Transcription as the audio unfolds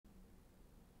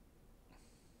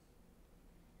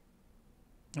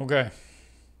Okay,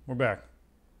 we're back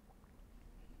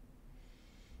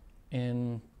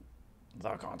in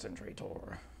the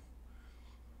concentrator,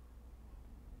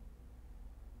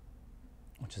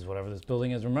 which is whatever this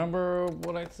building is. Remember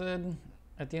what I said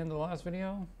at the end of the last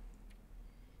video?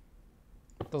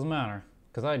 Doesn't matter,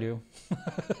 because I do.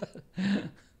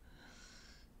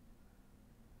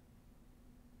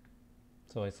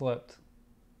 So I slept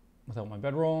without my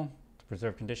bedroll to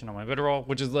preserve condition on my bedroll,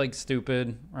 which is like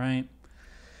stupid, right?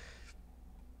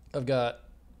 We got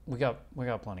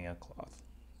plenty of cloth.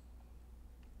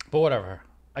 But whatever.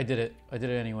 I did it. I did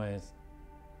it anyways.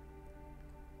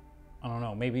 I don't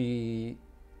know. Maybe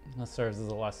this serves as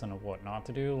a lesson of what not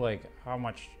to do. Like, how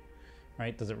much,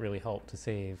 right, does it really help to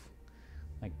save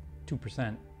like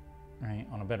 2%, right,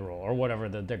 on a bedroll or whatever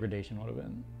the degradation would have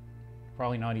been?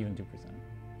 Probably not even 2%.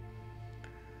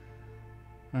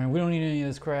 All right, we don't need any of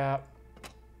this crap.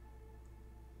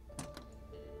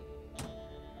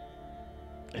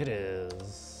 It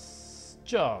is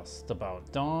just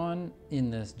about dawn in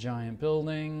this giant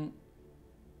building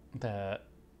that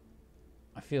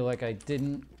I feel like I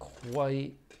didn't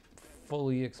quite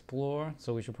fully explore,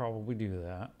 so we should probably do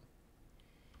that.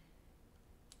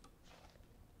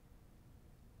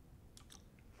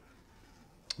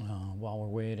 While we're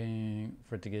waiting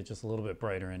for it to get just a little bit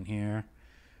brighter in here,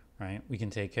 right? We can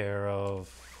take care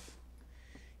of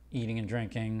eating and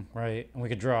drinking, right? And we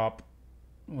can drop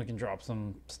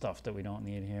some stuff that we don't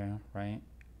need here, right?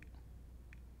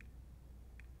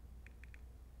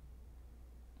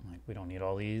 Like, we don't need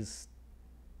all these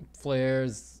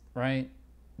flares, right?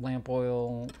 Lamp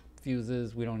oil,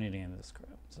 fuses. We don't need any of this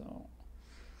crap. So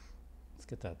let's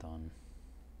get that done.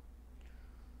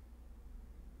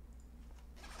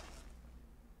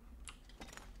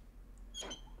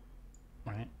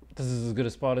 All right. This is as good a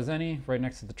spot as any, right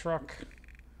next to the truck.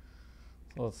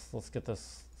 So let's get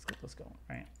this going,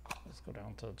 right? Let's go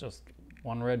down to just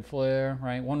one red flare,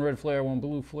 right? One red flare, one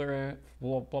blue flare,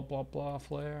 blah blah blah blah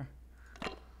flare.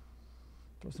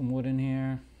 Throw some wood in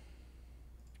here.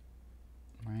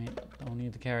 Right? Don't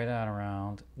need to carry that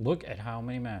around. Look at how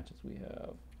many matches we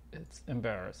have. It's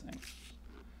embarrassing.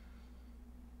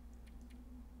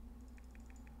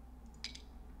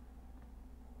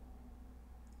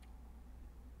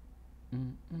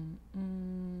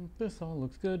 This all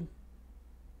looks good.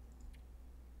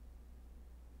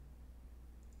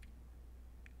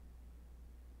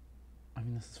 I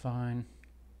mean, this is fine.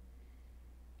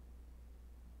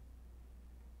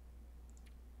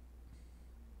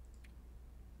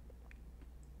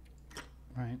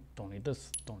 Right? Don't need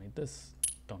this. Don't need this.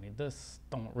 Don't need this.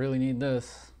 Don't really need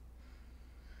this.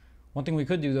 One thing we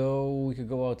could do though, we could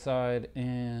go outside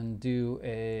and do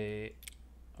a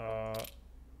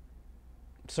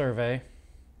survey.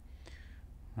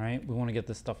 Right? We want to get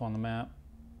this stuff on the map.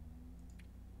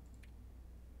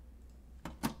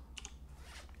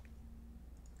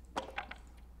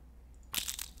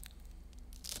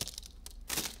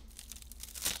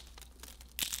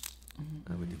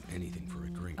 I would do anything for a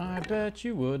drink. I bet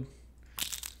you would.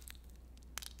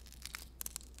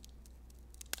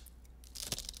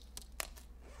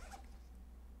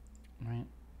 Right.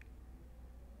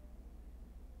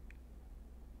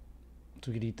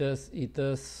 So we could eat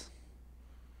this.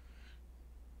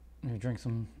 Maybe drink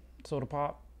some soda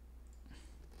pop.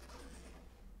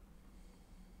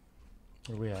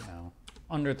 Where are we at now?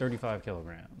 Under 35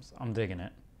 kilograms. I'm digging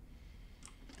it.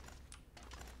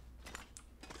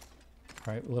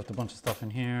 Right, we left a bunch of stuff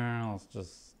in here. Let's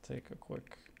just take a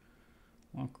quick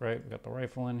look. Right, we got the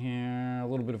rifle in here, a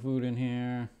little bit of food in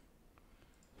here.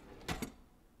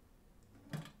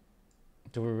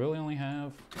 Do we really only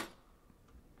have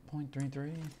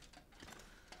 0.33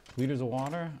 liters of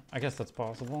water? I guess that's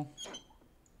possible.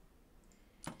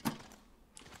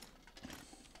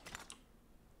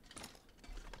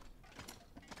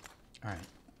 All right.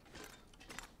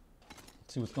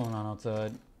 Let's see what's going on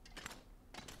outside.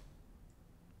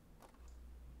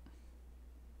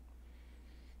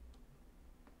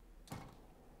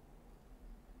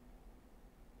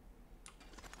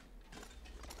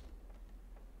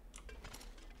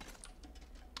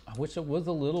 I wish it was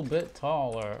a little bit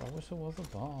taller. I wish it was a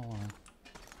taller.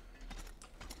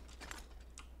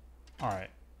 All right.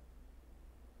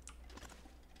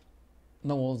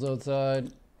 No wolves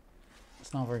outside.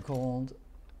 It's not very cold.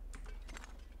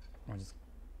 We're just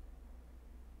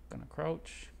gonna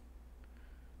crouch.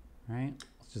 All right.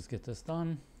 Let's just get this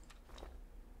done.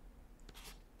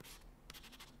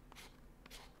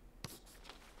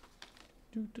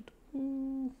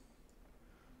 Doo-doo-doo.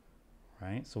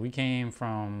 Right, so we came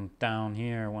from down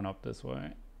here, went up this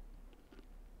way.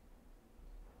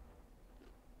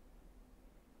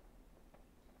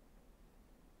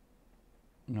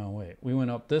 No, wait. We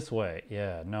went up this way.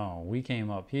 Yeah, no. We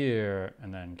came up here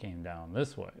and then came down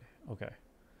this way. Okay.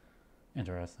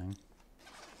 Interesting.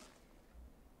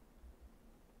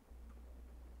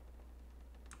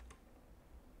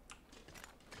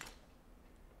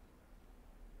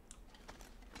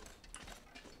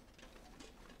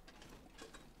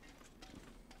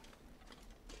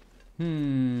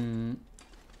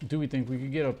 Do we think we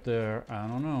could get up there? I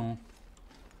don't know.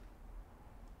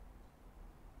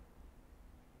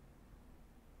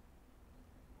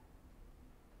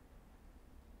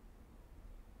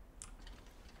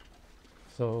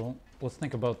 So let's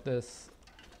think about this.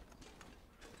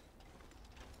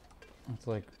 It's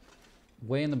like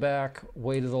way in the back,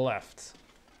 way to the left,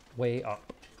 way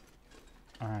up.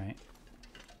 All right.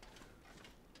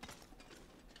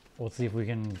 Let's see if we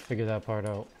can figure that part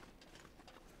out.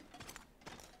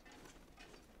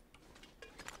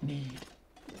 Need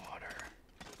water.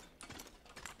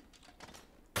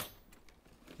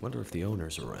 Wonder if the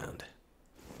owner's around.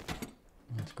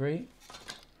 That's great.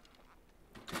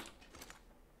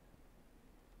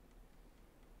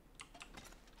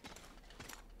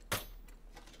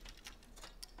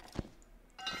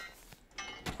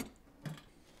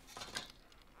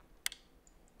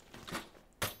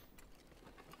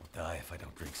 I'll die if I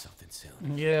don't drink something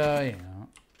soon. Yeah, yeah.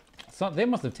 So they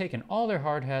must have taken all their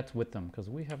hard hats with them because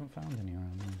we haven't found any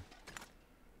around there.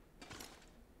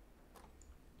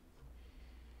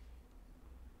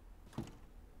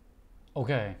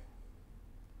 Okay.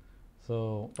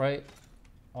 So, right,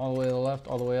 all the way to the left,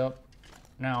 all the way up.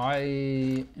 Now,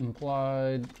 I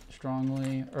implied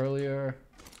strongly earlier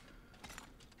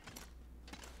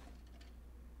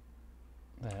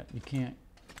that you can't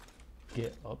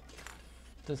get up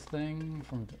this thing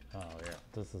from, oh yeah,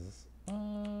 this is,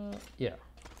 yeah.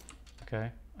 Okay,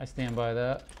 I stand by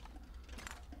that.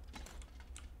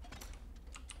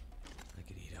 I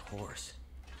could eat a horse.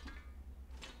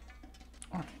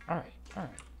 All right.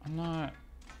 I'm not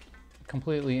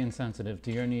completely insensitive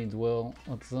to your needs, Will.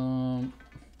 Let's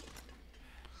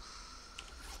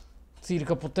eat a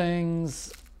couple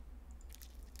things.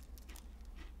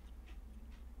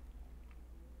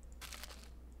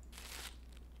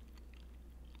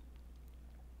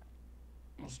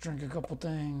 Let's drink a couple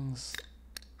things.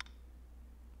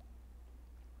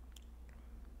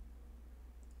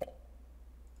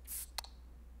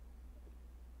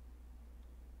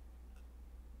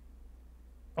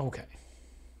 Okay.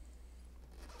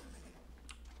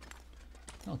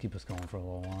 That'll keep us going for a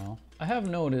little while. I have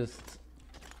noticed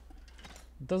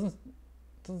it doesn't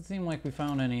seem like we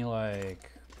found any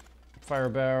like fire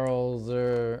barrels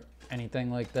or anything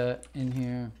like that in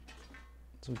here.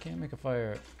 So we can't make a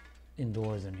fire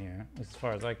indoors in here, as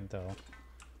far as I can tell.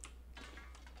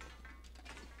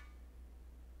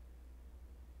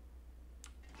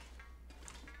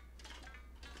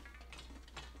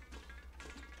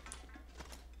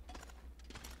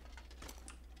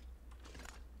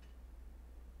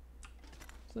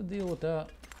 What's the deal with that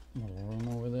little room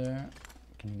over there?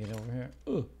 Can you get over here?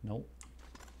 Nope.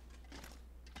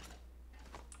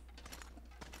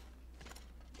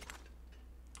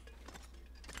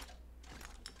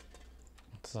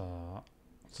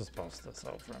 Let's just bust this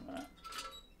out for a minute.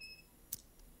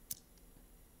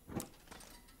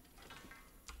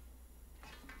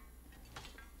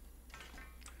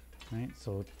 Right,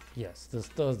 so yes, this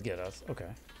does get us. Okay,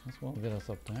 this will get us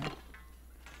up there.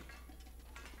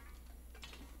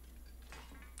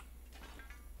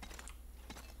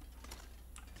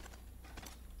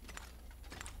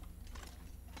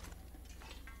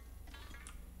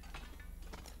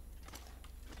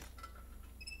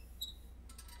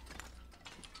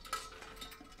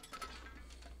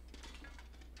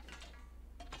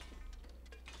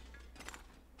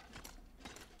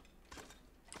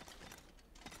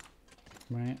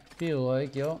 Right, feel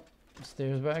like, yep,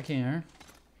 stairs back here.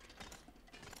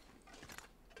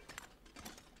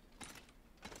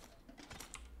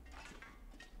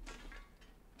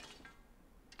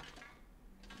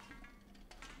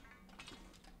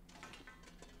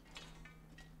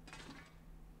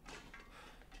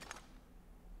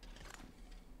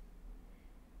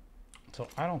 So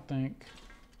I don't think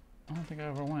I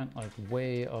ever went like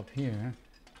way up here,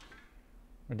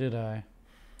 or did I?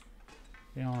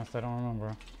 To be honest, I don't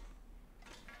remember.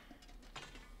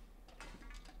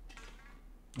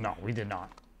 No, we did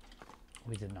not.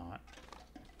 We did not.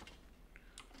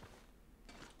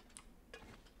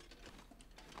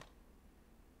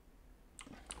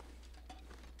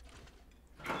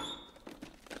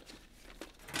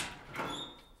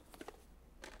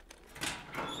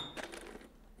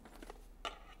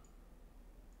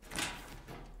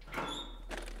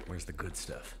 Where's the good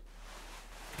stuff?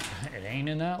 It ain't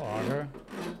in that locker.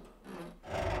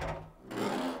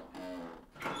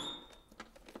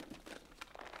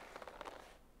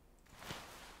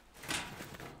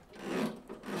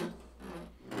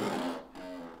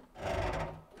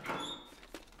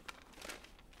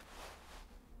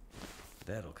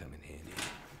 That'll come in handy.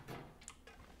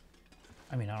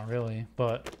 I mean, not really,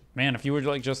 but man, if you were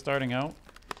like just starting out,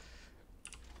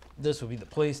 this would be the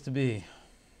place to be.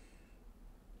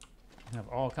 You have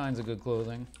all kinds of good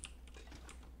clothing.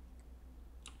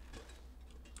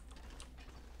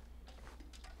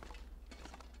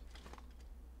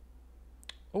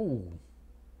 Oh,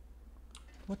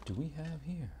 what do we have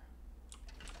here?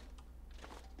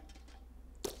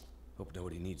 Hope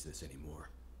nobody needs this anymore.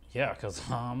 Yeah, because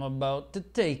I'm about to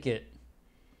take it.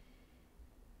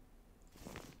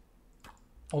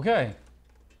 Okay.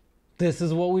 This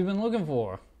is what we've been looking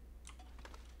for.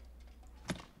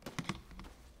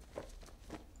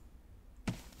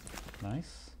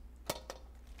 Nice.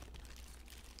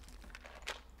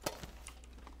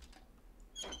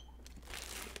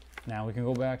 Now we can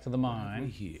go back to the mine.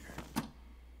 Here.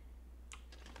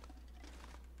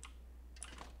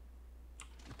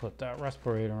 Put that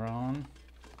respirator on.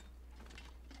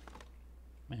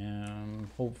 And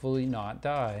hopefully not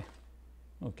die.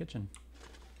 Oh, kitchen.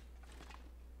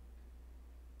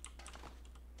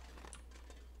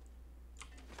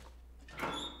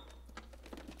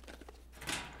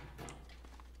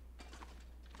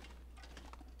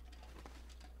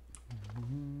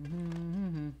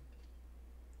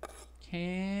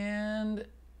 Canned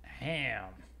ham.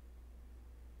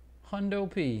 Hundo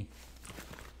P.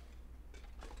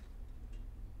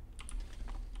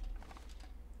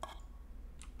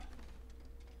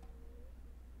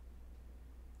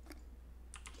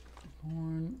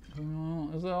 Corn.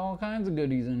 There's all kinds of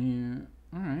goodies in here.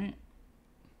 All right.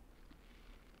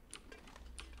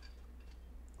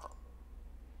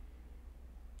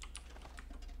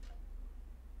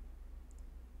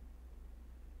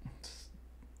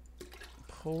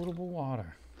 Potable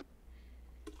water.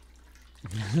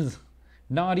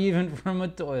 Not even from a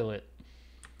toilet.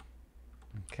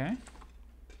 Okay.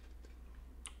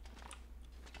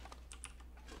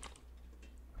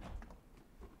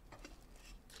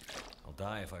 I'll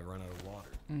die if I run out of water.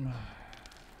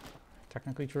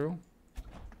 Technically true.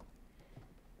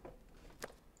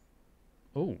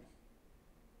 Oh.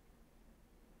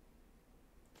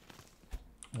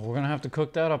 Well, we're gonna have to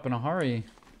cook that up in a hurry.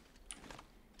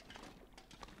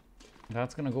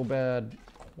 That's gonna go bad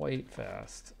quite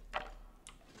fast.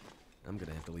 I'm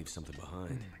gonna have to leave something Oh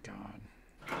behind. my god.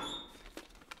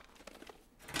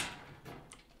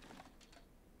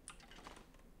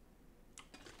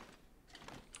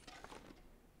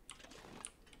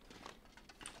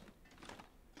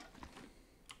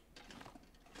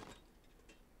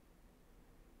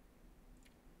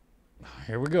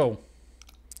 Here we go.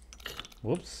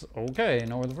 Whoops. Okay, I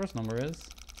know where the first number is.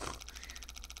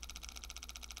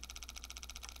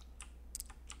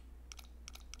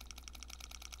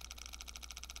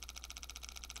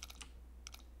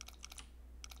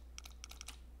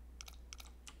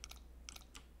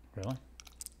 Really?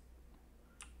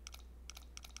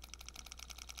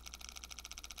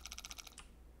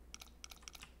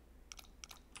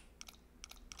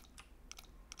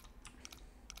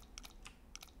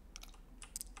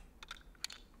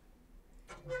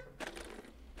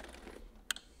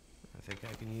 I think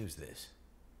I can use this.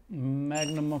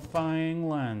 Magnifying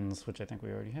lens, which I think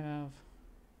we already have.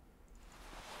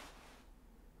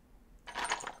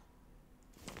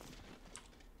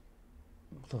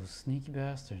 Those sneaky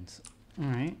bastards. All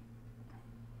right.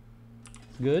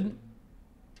 Good.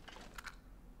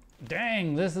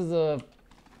 Dang, this is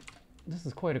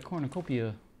quite a cornucopia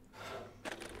of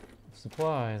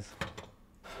supplies.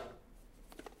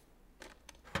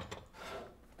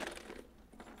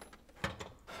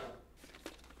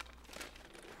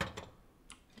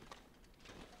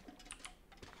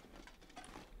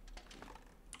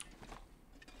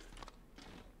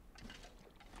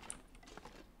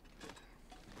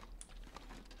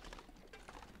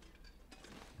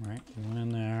 Right, we went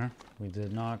in there. We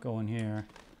did not go in here.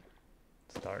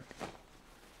 It's dark.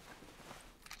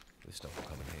 This stuff will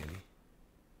come in handy.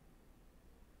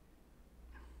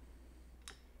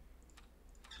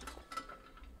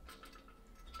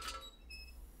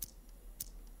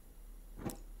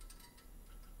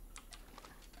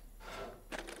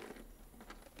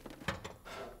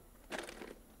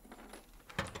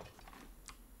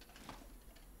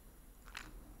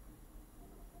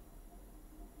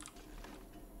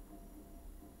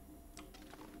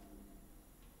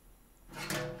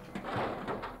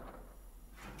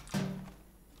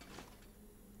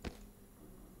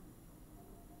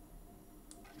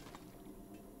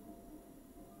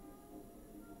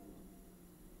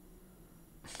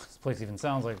 place even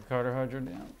sounds like a Carter hydrant.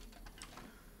 Yeah.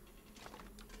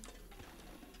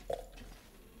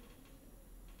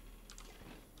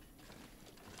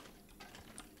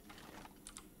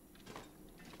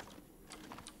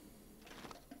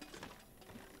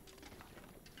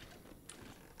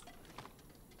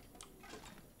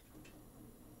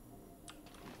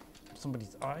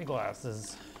 Somebody's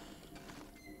eyeglasses.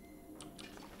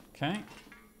 Okay.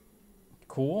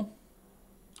 Cool.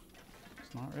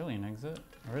 It's not really an exit,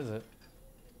 or is it?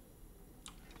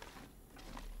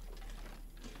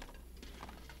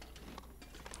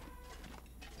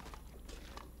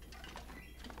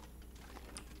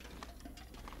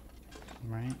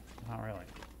 Right? Not really.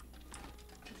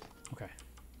 Okay.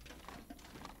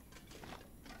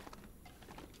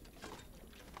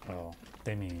 Oh,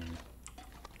 they mean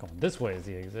going this way is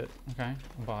the exit. Okay,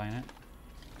 I'm buying it.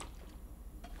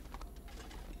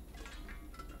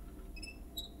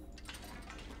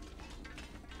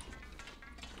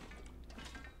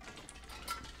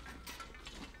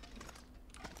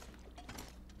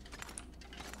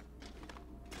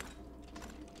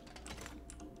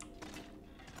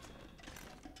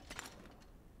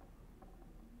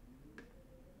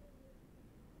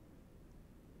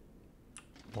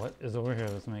 What is over here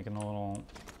that's making a little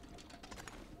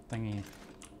thingy?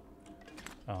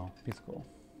 Oh, piece of coal.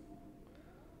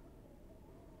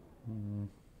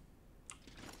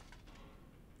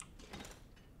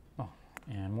 Oh,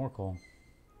 and more coal.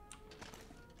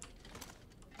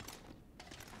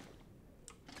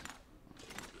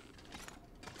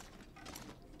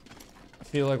 I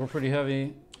feel like we're pretty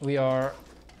heavy. We are.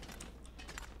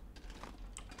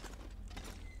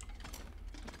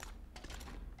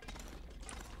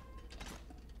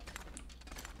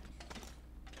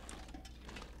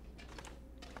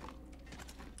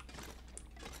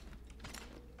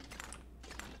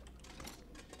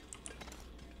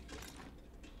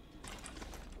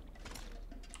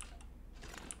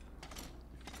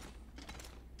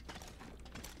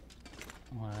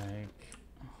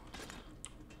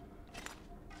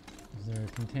 Is there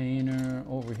a container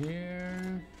over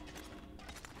here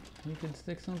we could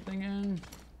stick something in?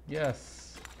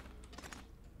 Yes.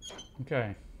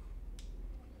 Okay.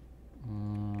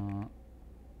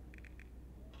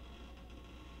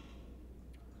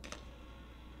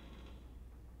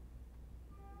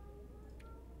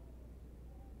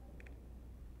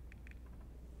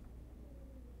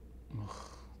 Ugh,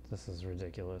 this is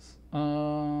ridiculous.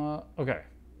 Okay.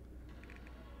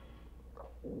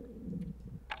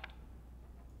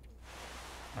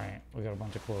 Alright, we got a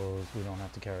bunch of clothes we don't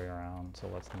have to carry around, so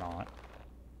let's not.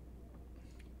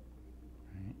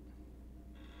 Right.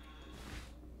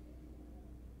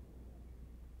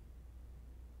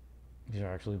 These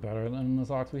are actually better than the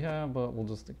socks we have, but we'll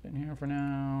just stick it in here for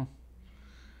now.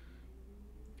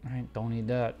 Alright, don't need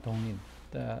that, don't need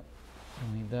that,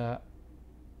 don't need that.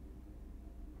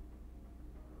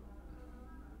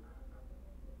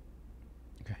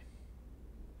 Okay.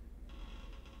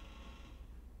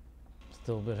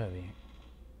 Still a bit heavy.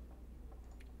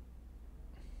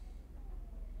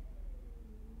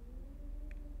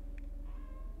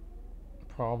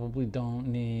 Probably don't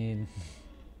need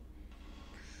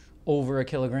over a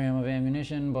kilogram of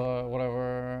ammunition, but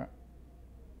whatever.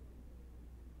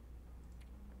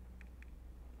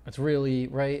 It's really,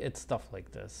 right? It's stuff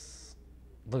like this.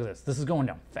 Look at this. This is going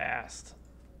down fast.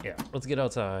 Yeah, let's get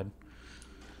outside.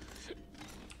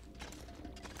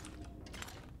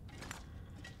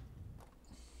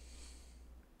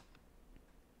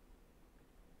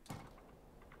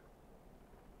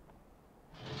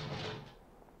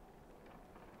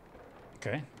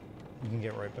 Okay, you can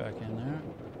get right back in there.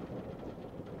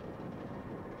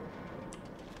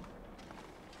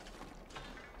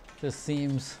 This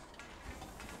seems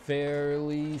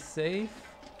fairly safe.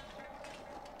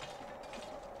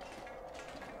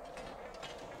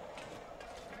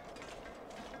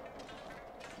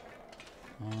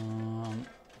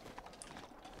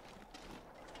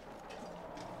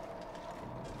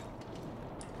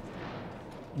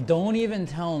 Don't even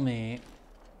tell me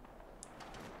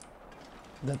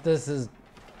that this is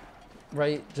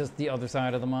right just the other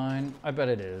side of the mine. I bet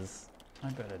it is. I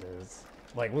bet it is.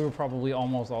 Like, we were probably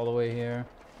almost all the way here.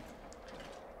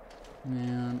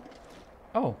 Man.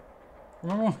 Oh,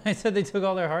 remember when I said they took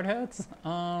all their hard hats?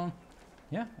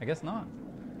 Yeah, I guess not.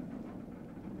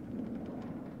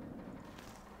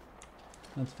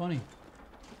 That's funny.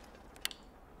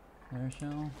 Flare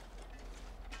shell.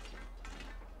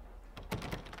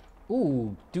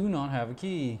 Ooh, do not have a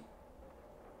key.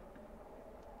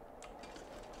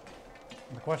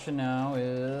 The question now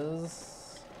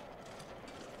is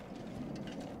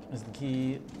the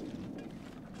key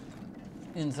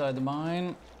inside the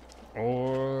mine,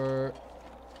 or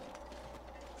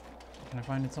can I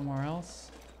find it somewhere else?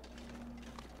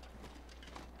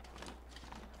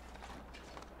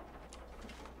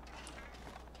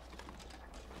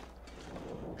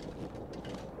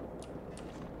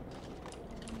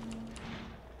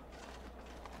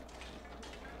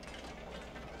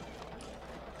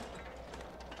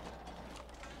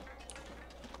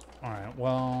 All right,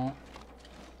 well,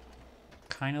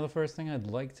 kind of the first thing I'd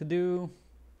like to do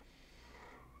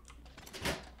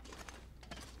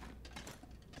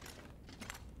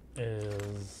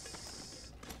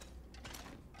is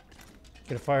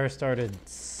get a fire started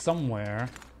somewhere.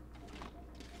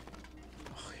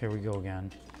 Oh, here we go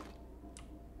again.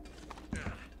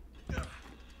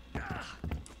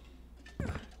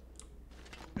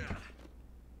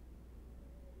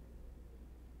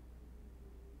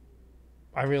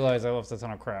 I realized I left a ton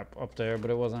of crap up there,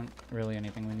 but it wasn't really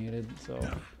anything we needed, so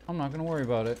I'm not gonna worry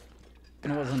about it.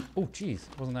 And it wasn't, oh geez,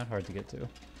 it wasn't that hard to get to. All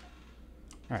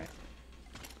right.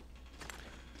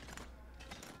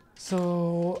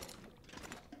 So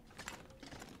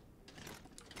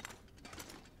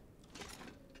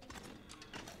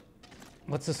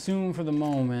let's assume for the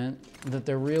moment that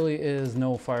there really is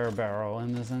no fire barrel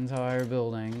in this entire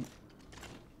building.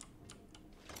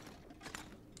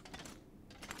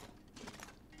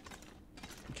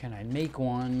 Can I make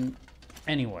one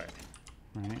anywhere?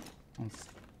 All right, let's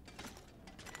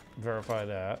verify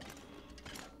that.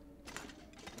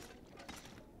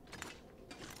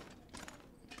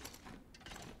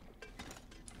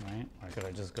 Right, or could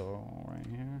I just go right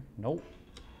here? Nope.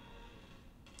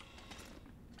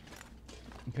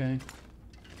 Okay.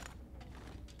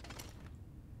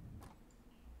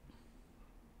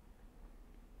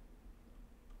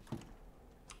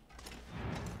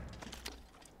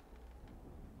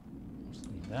 Just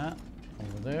need that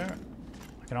over there.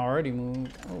 I can already move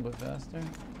a little bit faster.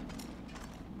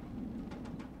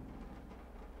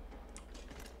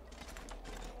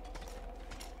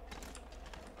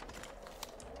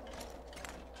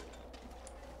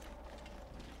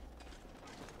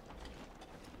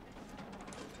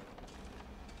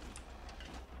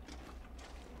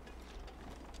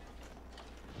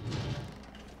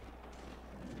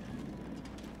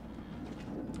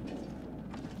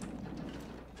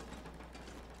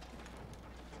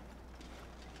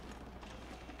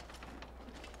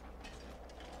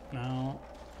 Now,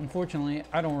 unfortunately,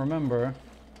 I don't remember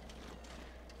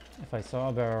if I saw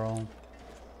a barrel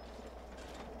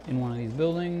in one of these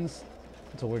buildings,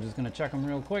 so we're just gonna check them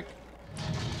real quick.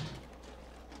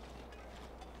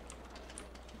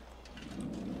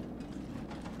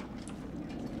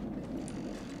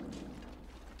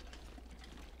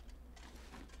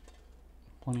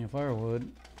 Plenty of firewood.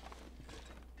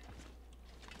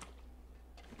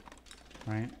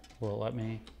 Right, will it let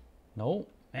me? Nope.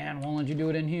 Man, won't let you do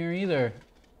it in here either.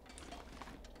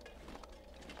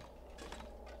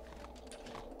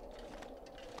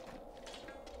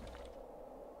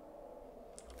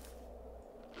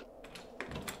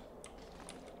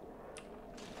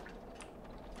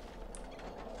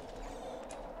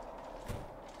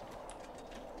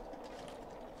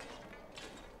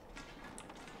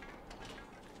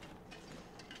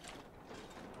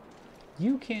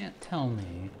 You can't tell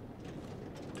me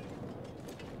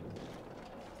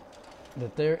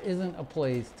that there isn't a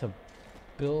place to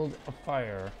build a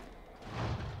fire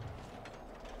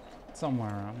somewhere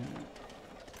around here.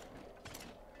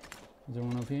 Is there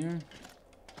one up here?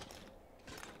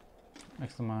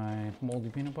 Next to my moldy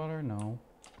peanut butter? No.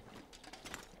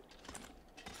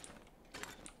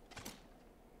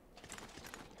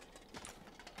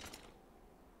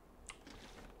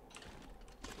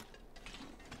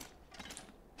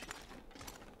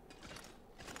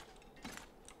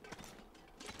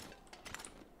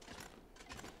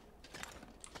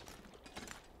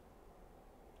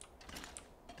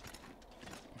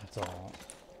 It's all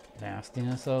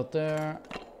nastiness out there.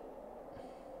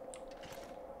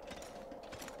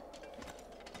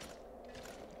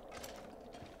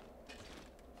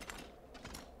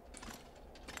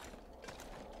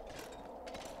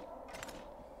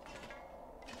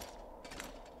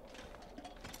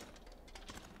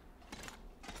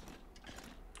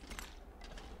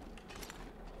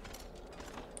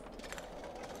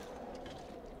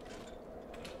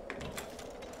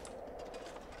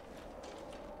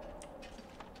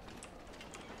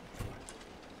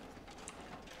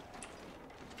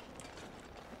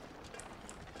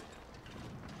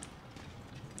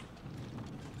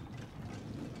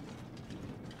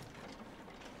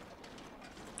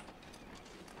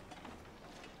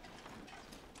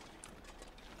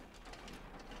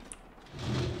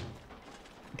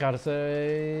 Gotta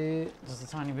say, just a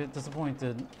tiny bit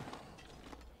disappointed.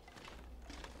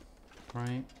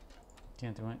 Right?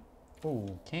 Can't do it.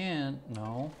 Oh, can.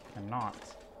 No, cannot.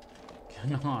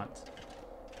 Cannot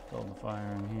build the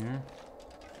fire in here.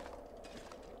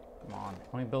 Come on.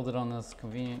 Let me build it on this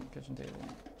convenient kitchen table.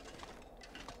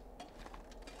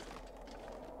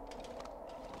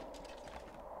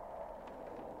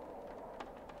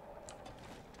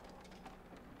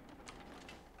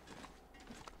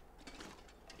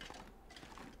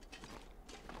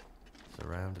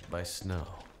 Surrounded by snow,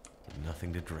 with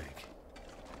nothing to drink.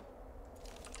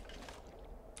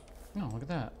 Oh, look at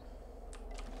that.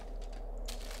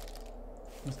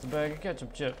 Just a bag of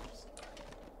ketchup chips.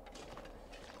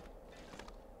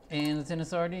 And a tin of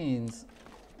sardines.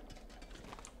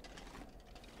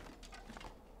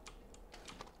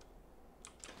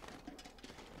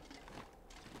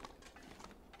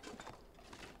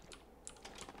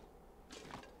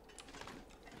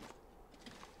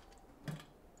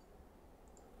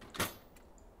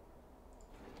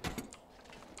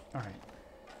 All right.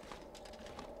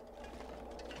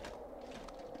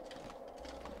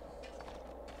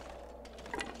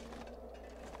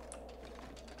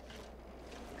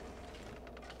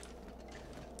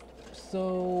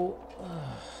 So,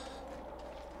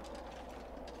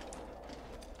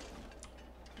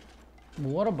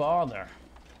 what a bother.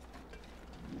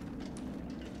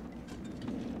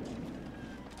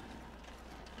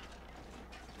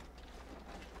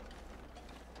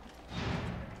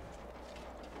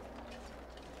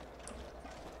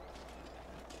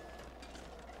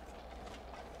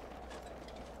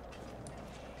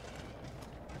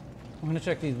 I'm gonna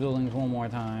check these buildings one more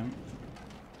time.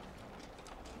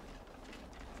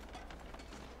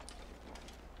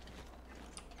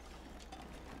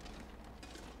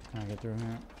 Can I get through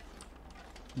here?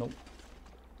 Nope.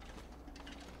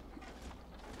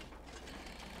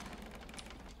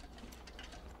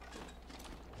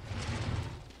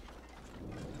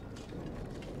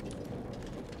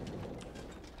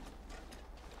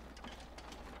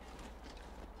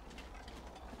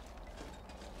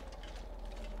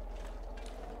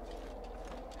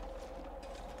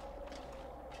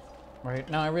 Right,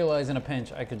 now I realize in a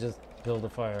pinch I could just build a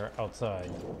fire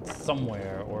outside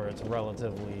somewhere where it's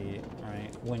relatively, right,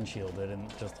 wind shielded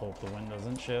and just hope the wind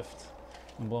doesn't shift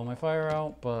and blow my fire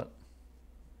out, but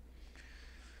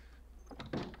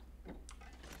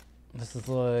this is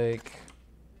like,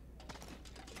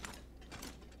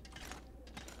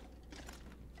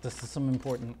 this is some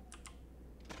important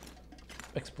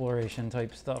exploration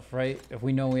type stuff, right? If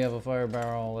we know we have a fire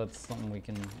barrel, that's something we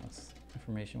can, that's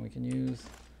information we can use.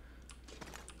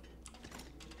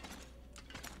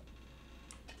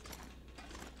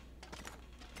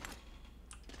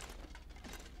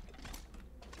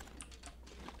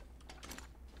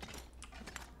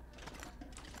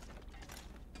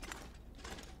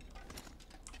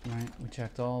 Right, we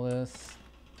checked all this.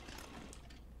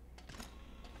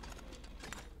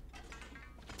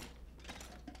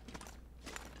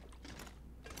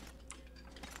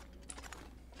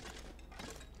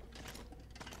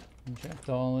 We checked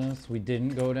all this. We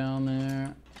didn't go down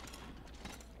there.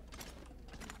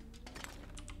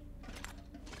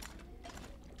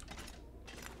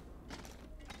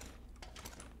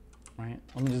 Right,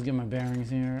 let me just get my bearings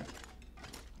here.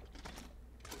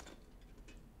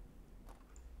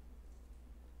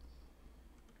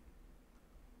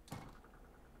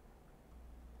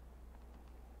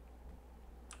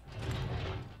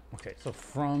 Okay, so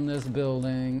from this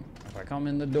building, if I come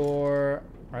in the door,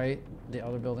 right, the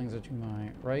other buildings are to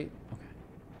my right. Okay.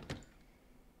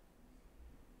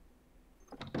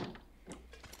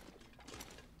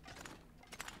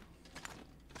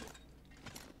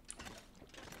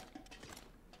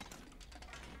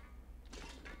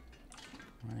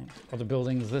 Right, other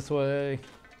buildings this way.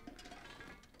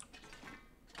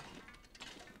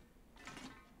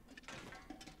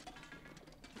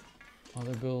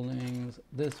 Other buildings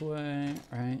this way,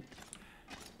 right?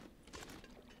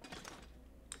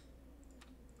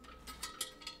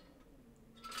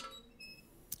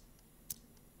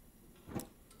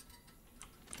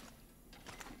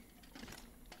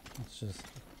 Let's just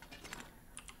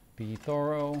be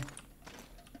thorough.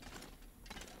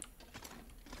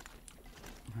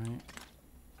 Right.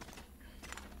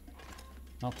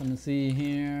 Nothing to see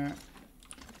here.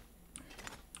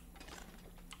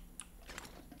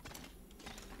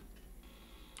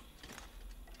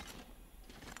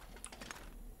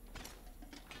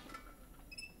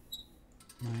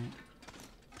 Right.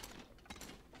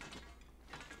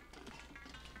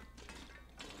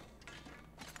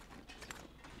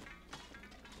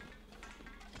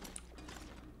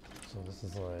 So this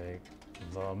is like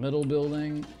the middle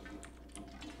building.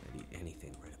 I need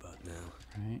anything right about now.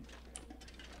 Right.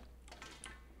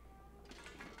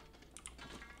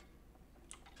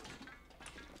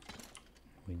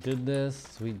 We did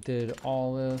this. We did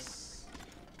all this.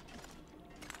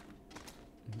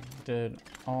 We did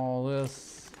all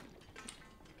this.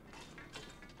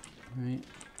 Right.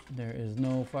 There is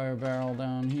no fire barrel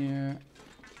down here.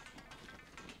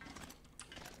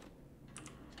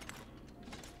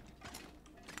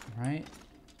 Right.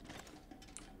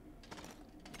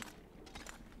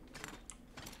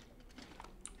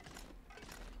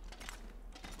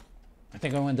 I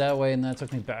think I went that way and that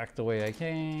took me back the way I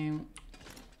came.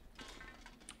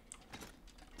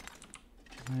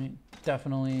 Right.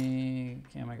 Definitely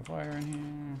can't make a fire in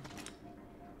here.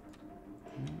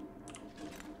 Right.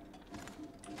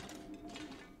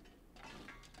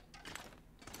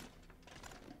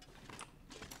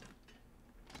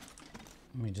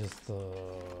 Let me just, yeah.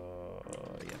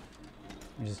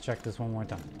 Let me just check this one more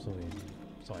time,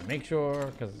 so I make sure,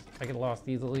 because I get lost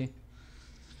easily.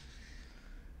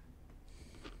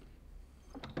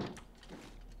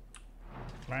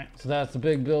 Right, so that's the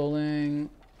big building.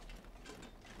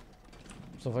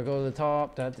 So if I go to the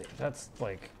top, that's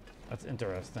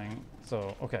interesting.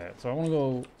 So, okay, so I want to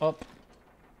go up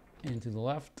and to the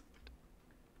left.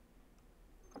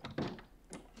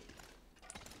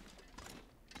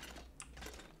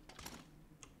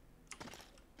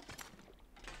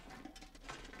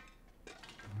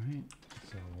 Alright,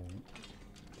 so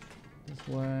this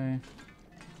way.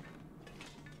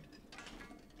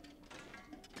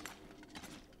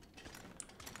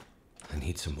 I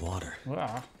need some water.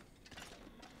 Wow.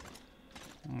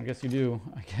 I guess you do.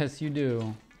 I guess you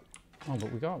do. Oh,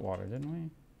 but we got water, didn't we?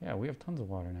 Yeah, we have tons of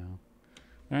water now.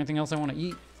 Is there anything else I want to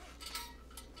eat?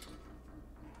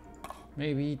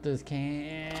 Maybe eat this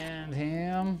canned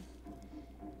ham.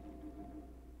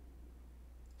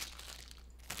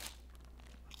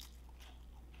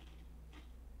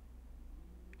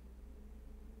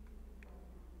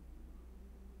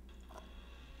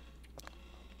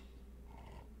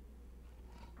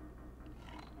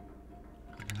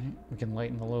 Alright, we can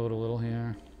lighten the load a little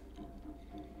here.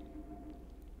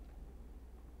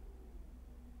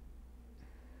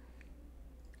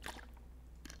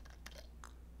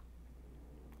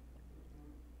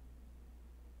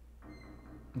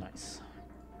 Nice.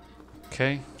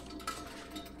 Okay.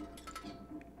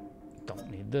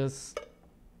 Don't need this.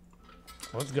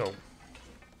 Let's go.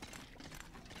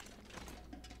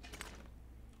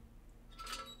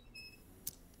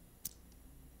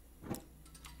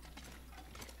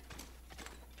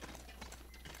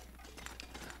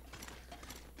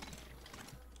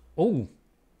 Oh,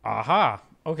 aha.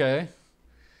 Okay.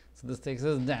 So this takes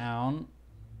us down.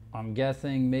 I'm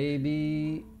guessing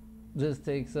maybe this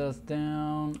takes us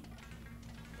down.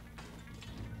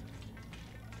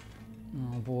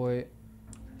 Oh boy.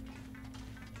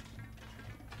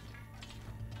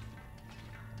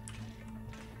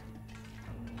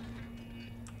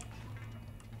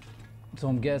 So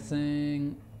I'm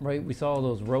guessing, right, we saw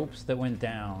those ropes that went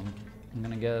down. I'm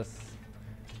gonna guess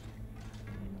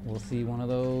we'll see one of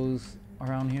those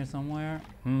around here somewhere.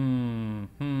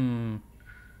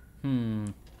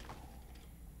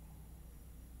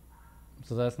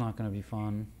 So that's not gonna be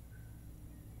fun.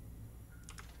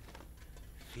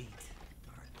 Feet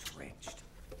are drenched.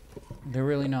 They're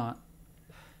really not.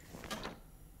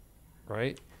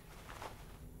 Right?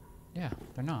 Yeah,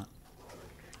 they're not.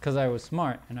 Because I was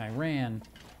smart and I ran.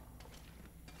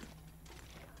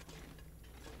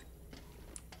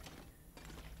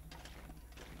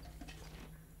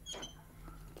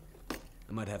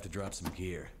 I might have to drop some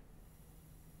gear.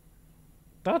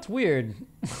 That's weird.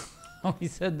 Oh, he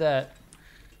said that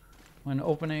when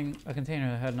opening a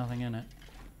container that had nothing in it.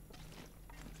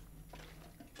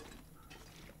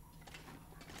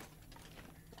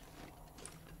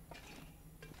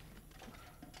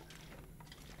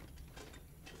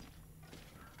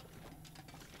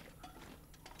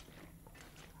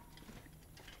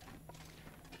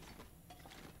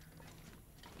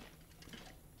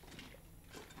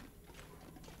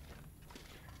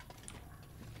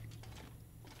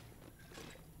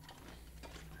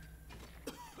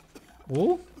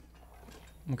 Ooh.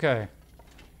 Okay.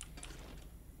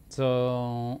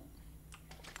 So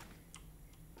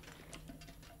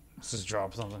let's just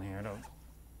drop something here to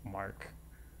mark.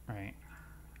 Right.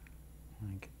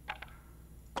 Like,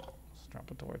 let's drop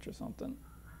a torch or something.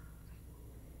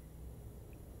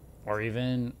 Or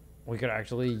even we could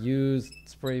actually use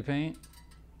spray paint.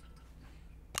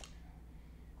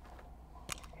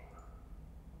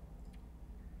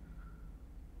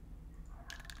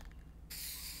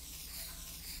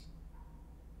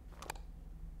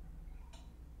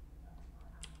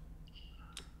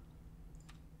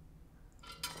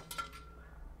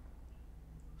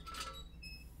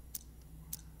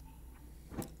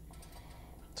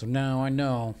 So now I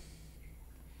know.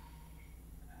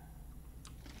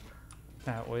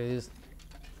 That way's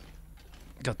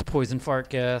got the poison fart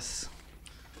gas.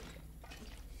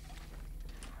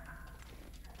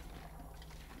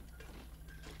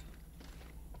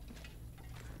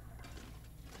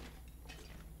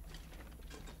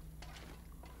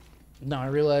 Now I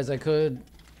realize I could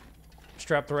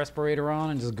strap the respirator on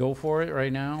and just go for it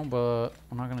right now, but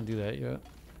I'm not gonna do that yet.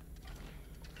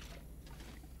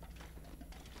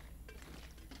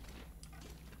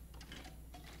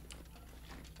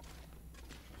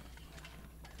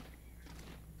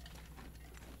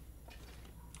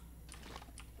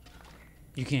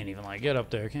 You can't even like get up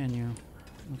there, can you?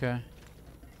 Okay.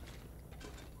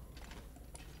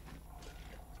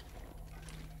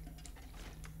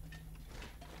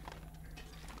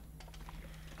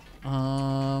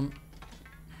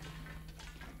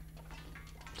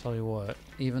 Tell you what,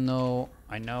 even though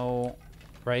I know,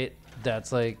 right,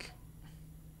 that's like,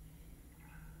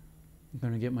 I'm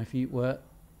gonna get my feet wet.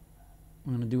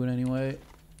 I'm gonna do it anyway,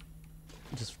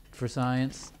 just for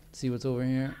science, see what's over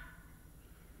here.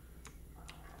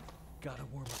 Gotta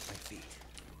warm up my feet.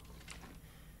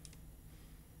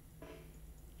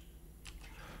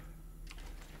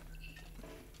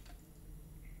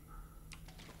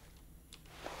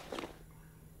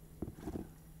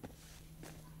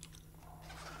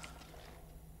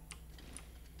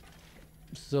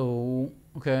 So,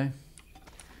 okay.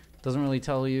 Doesn't really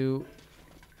tell you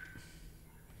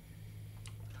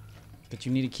that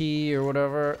you need a key or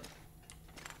whatever.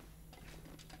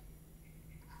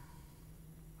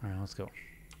 Alright, let's go.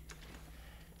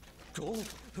 Cold?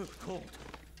 Cold.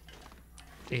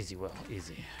 Easy, Will,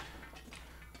 easy.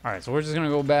 Alright, so we're just gonna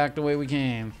go back the way we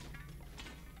came.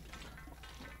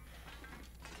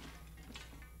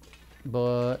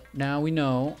 But now we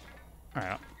know.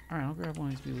 Alright, I'll grab one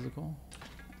of these pieces of coal.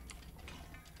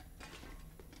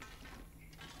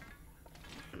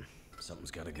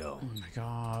 Something's gotta go. Oh my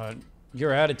god.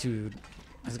 Your attitude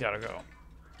has gotta go.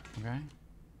 Okay?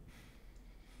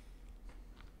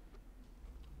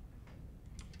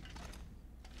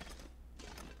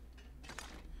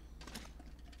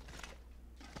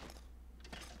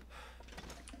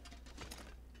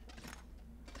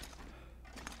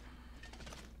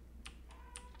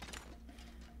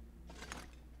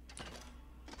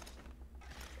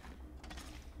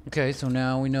 Okay, so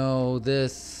now we know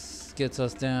this gets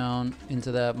us down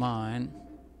into that mine.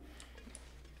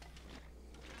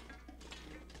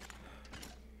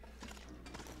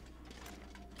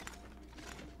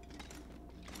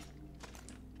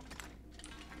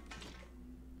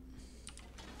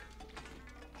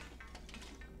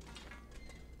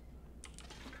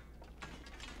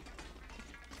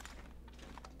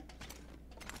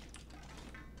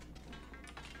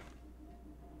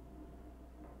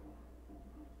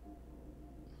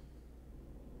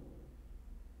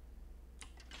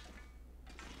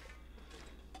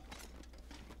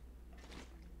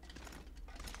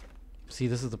 See,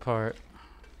 this is the part.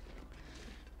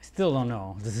 I still don't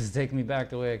know. Does this take me back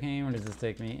the way I came, or does this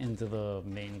take me into the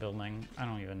main building? I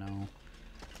don't even know.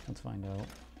 Let's find out.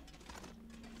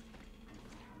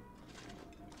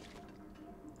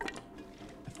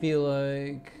 I feel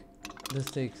like this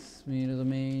takes me to the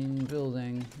main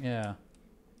building. Yeah.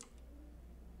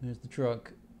 There's the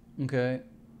truck. Okay.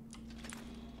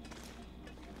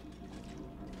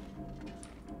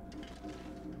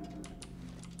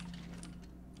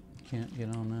 Can't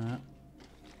get on that.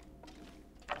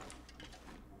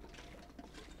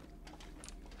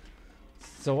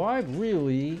 So I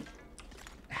really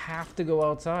have to go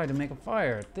outside to make a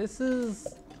fire. This is...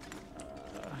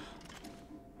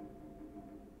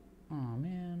 oh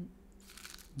man.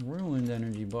 Ruined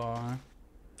energy bar.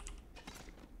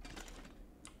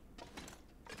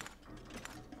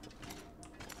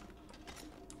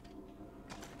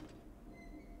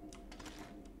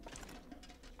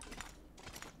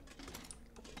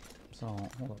 So,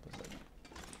 hold up a second.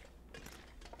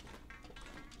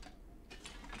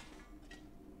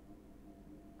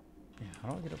 Yeah, how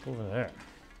do I get up over there?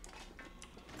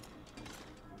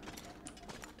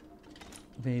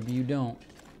 Maybe you don't.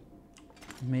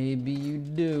 Maybe you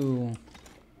do.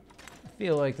 I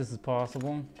feel like this is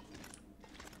possible.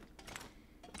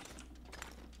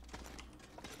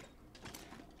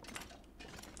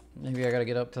 Maybe I gotta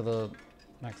get up to the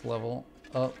next level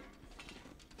up.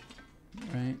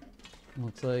 Right?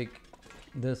 Looks like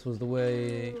this was the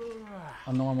way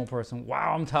a normal person...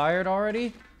 Wow, I'm tired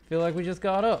already? Feel like we just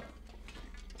got up.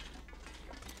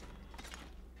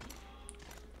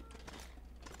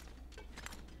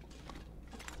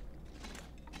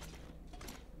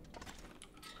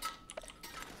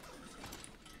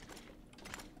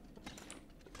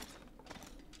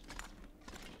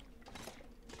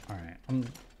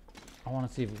 I want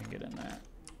to see if we can get in there.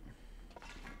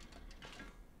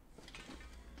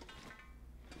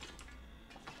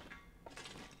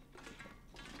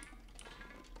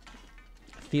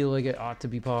 I feel like it ought to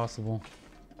be possible.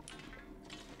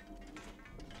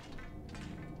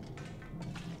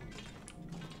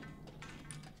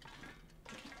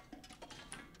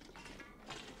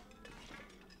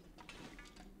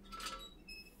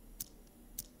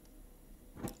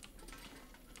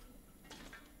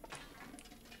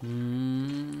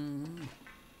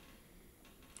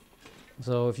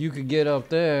 So if you could get up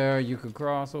there, you could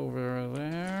cross over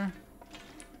there.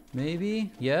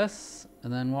 Maybe, yes,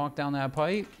 and then walk down that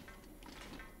pipe.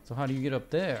 So how do you get up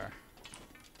there?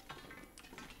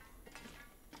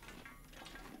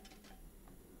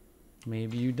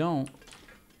 Maybe you don't.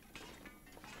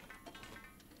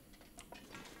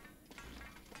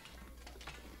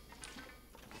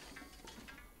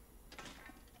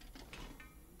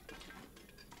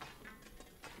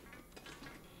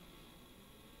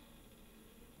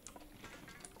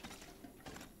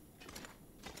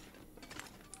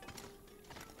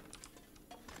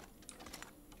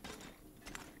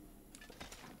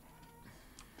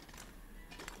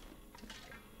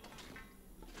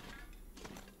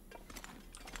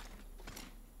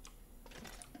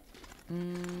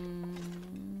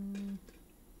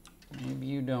 Maybe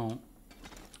you don't.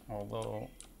 Although,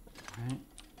 right?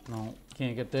 No,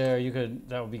 can't get there. You could,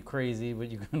 that would be crazy,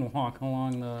 but you can walk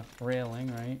along the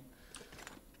railing, right?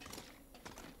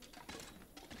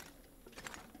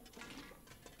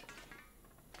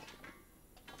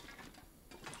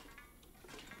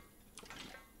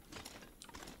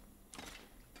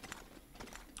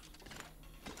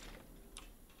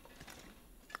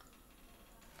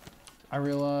 I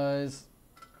realize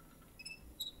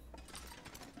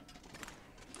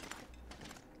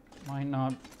might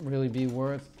not really be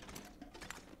worth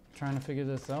trying to figure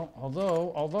this out.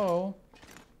 Although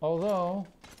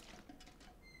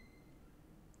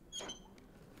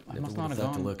I must not have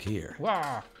gone. To look here.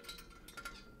 Wow.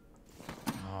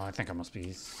 Oh, I think I must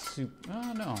be super.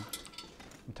 Oh no,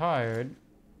 I'm tired.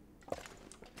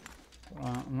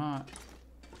 I'm not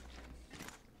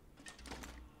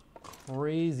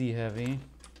crazy heavy.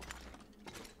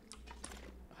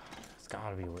 There's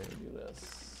gotta be a way to do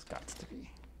this. Gots to be.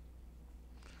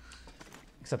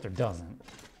 Except there doesn't.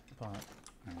 But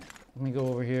right. Let me go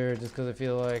over here just because I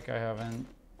feel like I haven't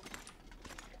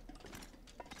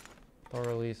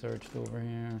thoroughly searched over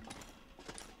here.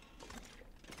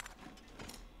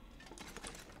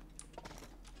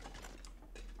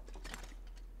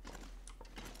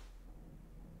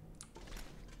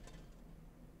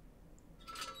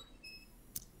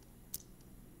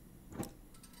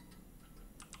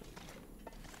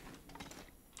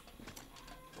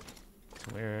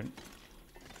 It's weird.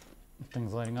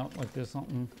 Things lighting up like there's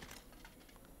something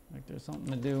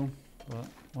to do, but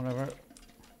whatever.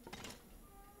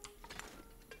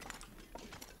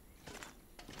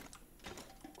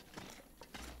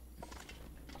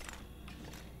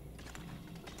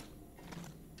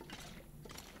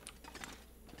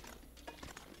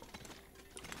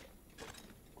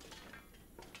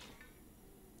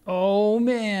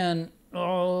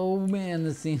 Oh man,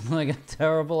 this seems like a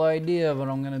terrible idea, but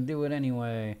I'm gonna do it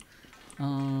anyway.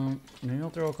 Maybe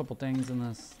I'll throw a couple things in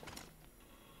this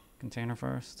container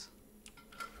first.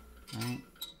 Right.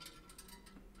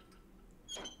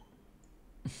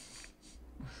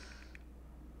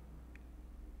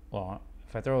 Well,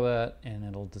 if I throw that in,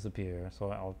 it'll disappear.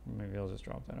 So maybe I'll just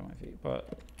drop that on my feet. But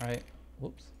all right,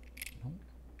 whoops. Nope.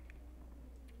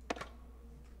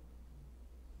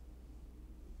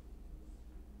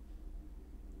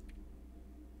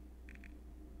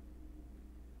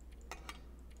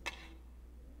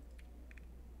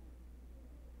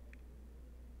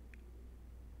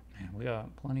 We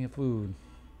got plenty of food.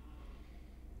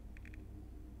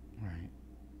 All right.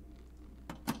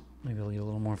 Maybe I'll eat a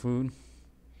little more food.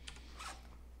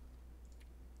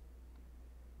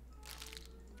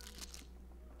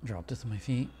 Drop this on my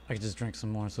feet. I could just drink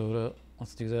some more soda.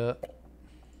 Let's do that.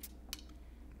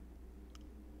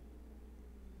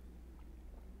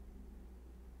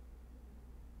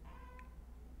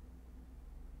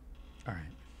 All right.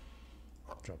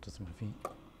 Drop this on my feet.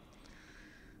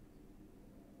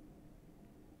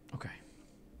 Okay.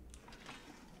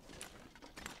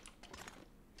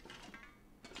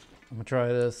 I'm gonna try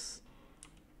this.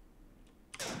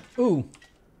 Ooh.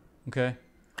 Okay.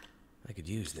 I could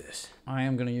use this. I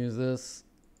am gonna use this.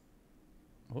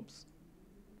 Whoops.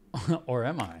 Or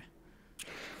am I?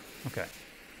 Okay.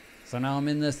 So now I'm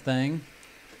in this thing.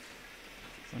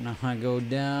 So now I go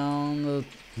down the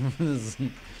this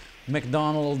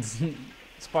McDonald's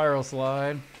spiral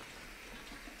slide.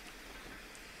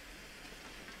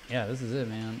 Yeah, this is it,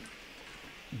 man.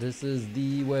 This is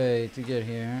the way to get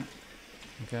here.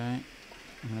 Okay.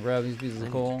 I'm gonna grab these pieces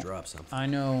of coal. Drop something. I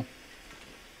know.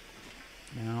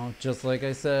 You know, just like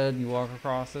I said, you walk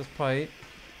across this pipe.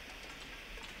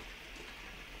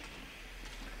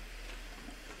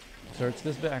 Search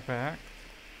this backpack.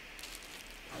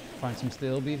 Find some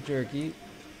stale beef jerky.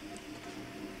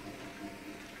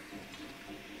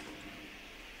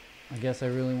 I guess I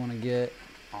really want to get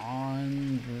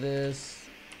on this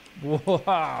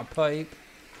pipe.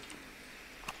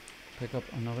 Pick up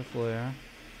another flare.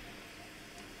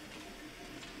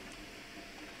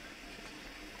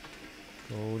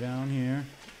 Go down here.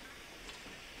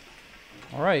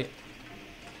 All right.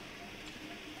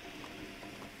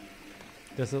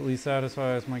 This at least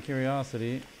satisfies my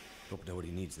curiosity. Hope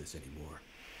nobody needs this anymore.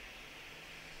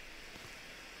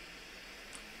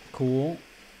 Cool.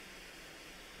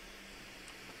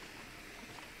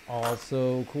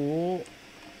 Also cool.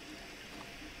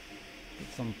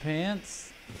 Get some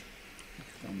pants.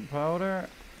 Some powder.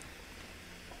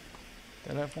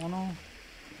 Telefono.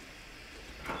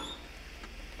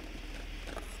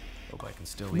 Hope I can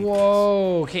still eat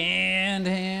Whoa, canned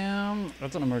ham.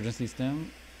 That's an emergency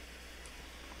stim.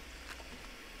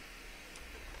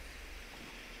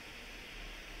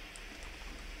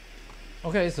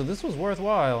 Okay, so this was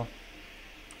worthwhile.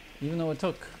 Even though it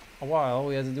took a while,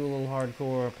 we had to do a little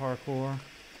hardcore parkour.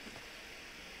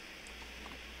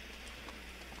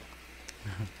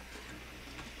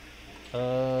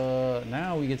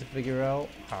 Now we get to figure out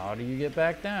how do you get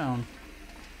back down.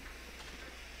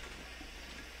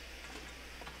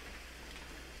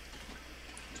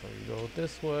 So you go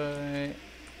this way,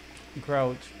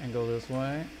 crouch and go this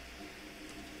way.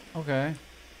 Okay,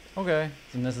 okay,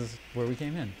 and this is where we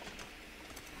came in.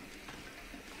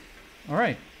 All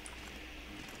right,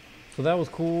 so that was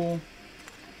cool.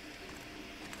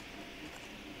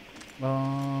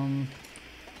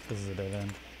 This is a dead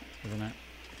end, isn't it?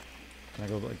 Can I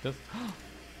go like this?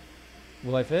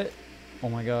 Will I fit? Oh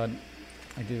my god,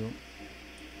 I do.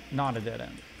 Not a dead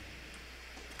end.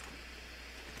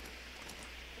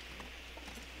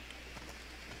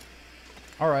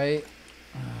 All right.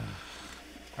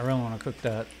 I really want to cook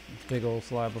that big old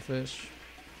slab of fish.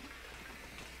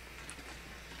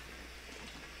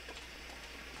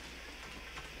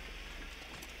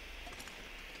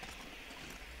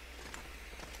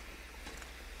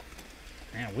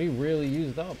 Man, we really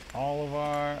used up all of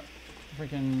our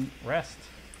freaking rest.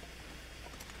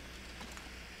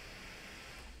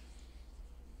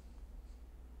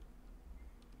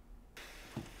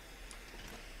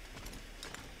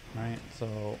 Right,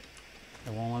 so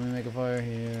it won't let me make a fire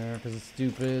here because it's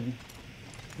stupid.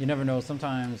 You never know,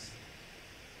 sometimes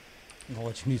it'll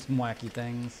let you do some wacky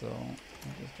things, so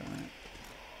I'll just try it.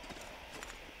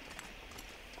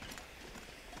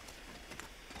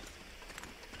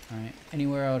 Alright,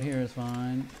 anywhere out here is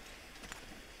fine.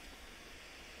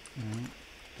 Alright,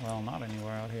 well, not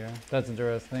anywhere out here. That's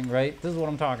interesting, right? This is what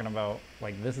I'm talking about.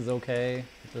 Like, this is okay,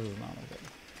 but this is not okay.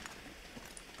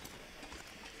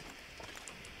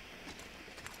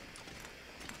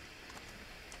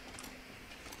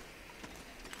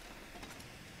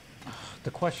 The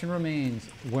question remains,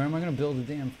 where am I going to build a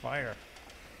damn fire?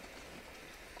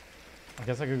 I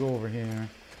guess I could go over here.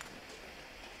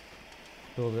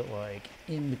 Build it like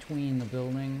in between the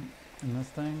building and this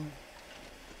thing.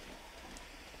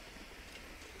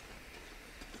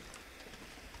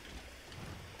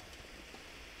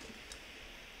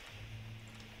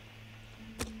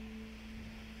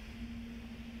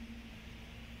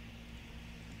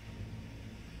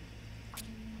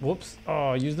 Whoops. Oh,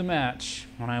 I used a match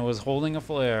when I was holding a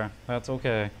flare. That's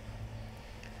okay.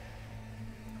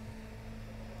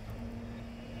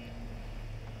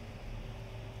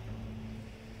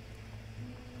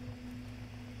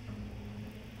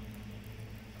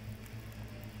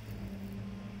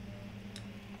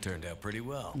 Turned out pretty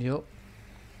well. Yep.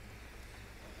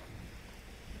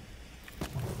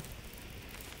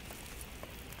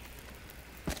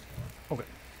 Okay.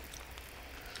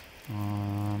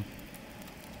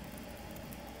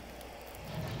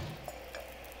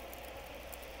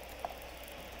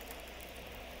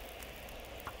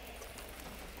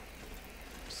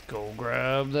 Let's go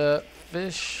grab that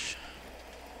fish.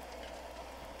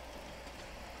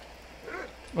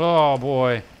 Oh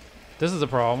boy, this is a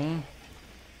problem.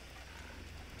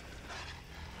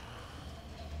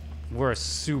 We're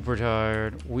super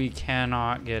tired. We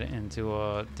cannot get into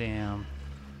a damn...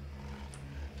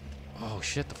 Oh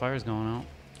shit, the fire's going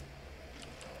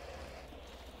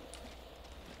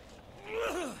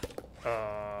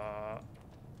out.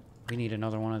 We need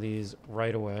another one of these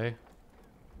right away.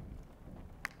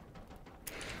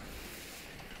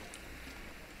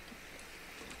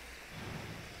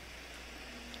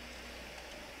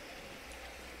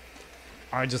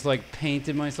 I just like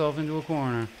painted myself into a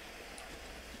corner.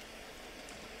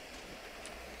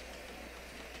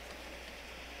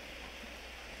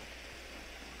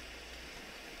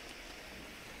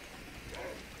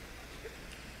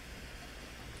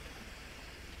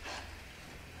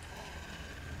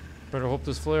 Better hope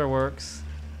this flare works.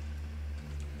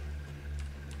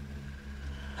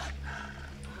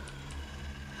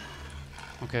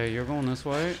 Okay, you're going this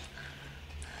way.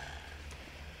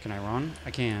 Can I run?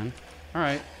 I can.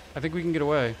 Alright, I think we can get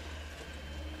away.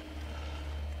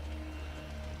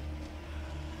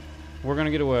 We're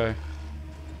gonna get away.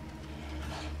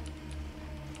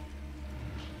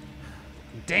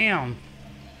 Damn!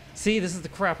 See, this is the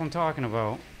crap I'm talking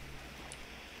about.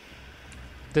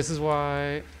 This is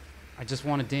why I just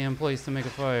want a damn place to make a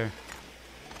fire.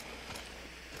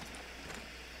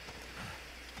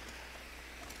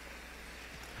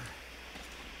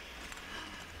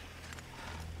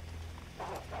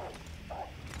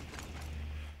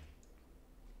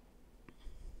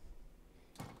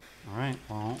 Alright,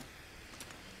 well.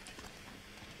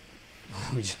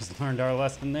 We just learned our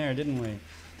lesson there, didn't we?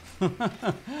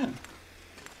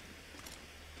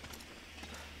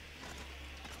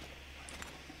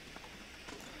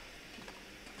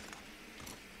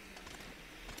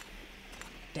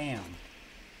 Damn.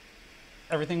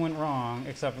 Everything went wrong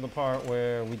except for the part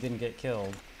where we didn't get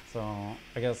killed. So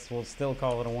I guess we'll still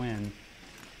call it a win.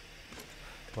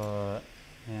 But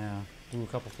yeah, blew a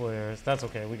couple flares. That's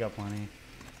okay, we got plenty.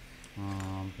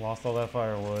 Lost all that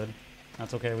firewood.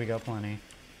 That's okay, we got plenty.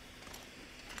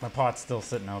 My pot's still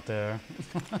sitting out there.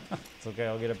 It's okay,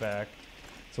 I'll get it back.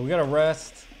 So we gotta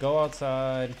rest, go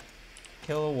outside,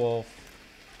 kill a wolf.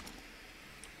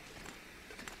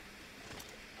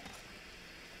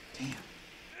 Damn.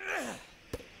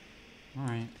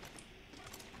 Alright.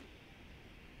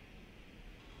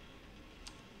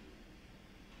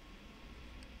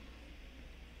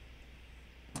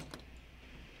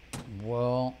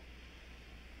 Well,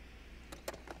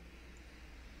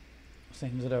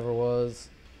 same as it ever was.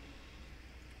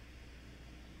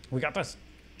 We got this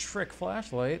trick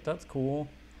flashlight. That's cool.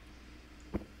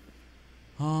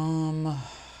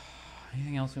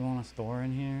 Anything else we want to store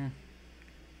in here?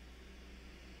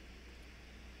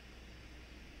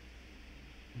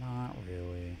 Not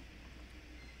really.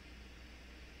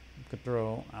 Could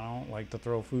throw. I don't like to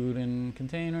throw food in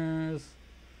containers.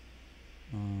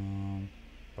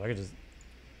 But I could just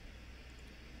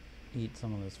eat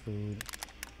some of this food.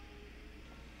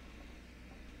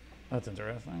 That's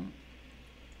interesting.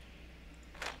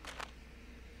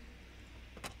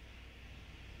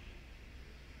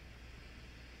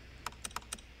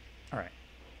 All right.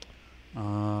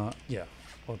 Yeah.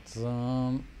 Let's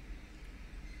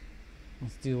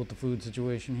deal with the food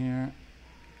situation here.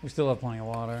 We still have plenty of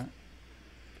water.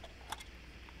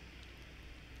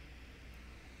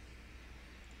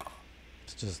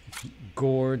 Let's just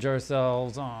gorge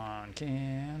ourselves on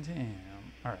canned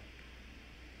ham. All right.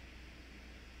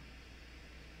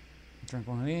 Drink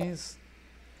one of these.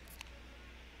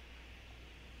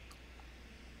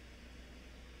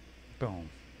 Boom.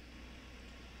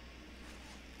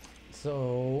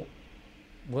 So,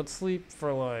 let's sleep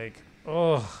for like,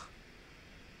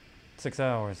 6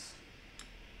 hours.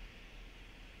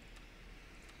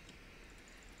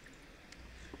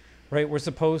 Right, we're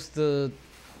supposed to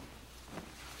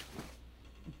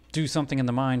do something in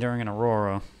the mine during an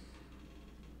aurora.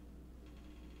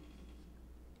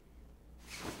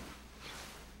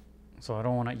 So I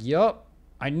don't want to, yup,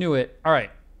 I knew it. All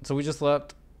right, so we just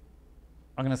left.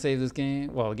 I'm going to save this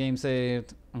game. Well, the game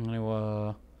saved. I'm going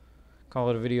to call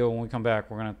it a video. When we come back,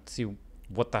 we're going to see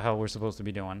what the hell we're supposed to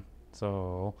be doing.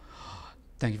 So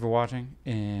thank you for watching,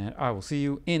 and I will see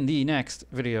you in the next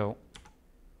video.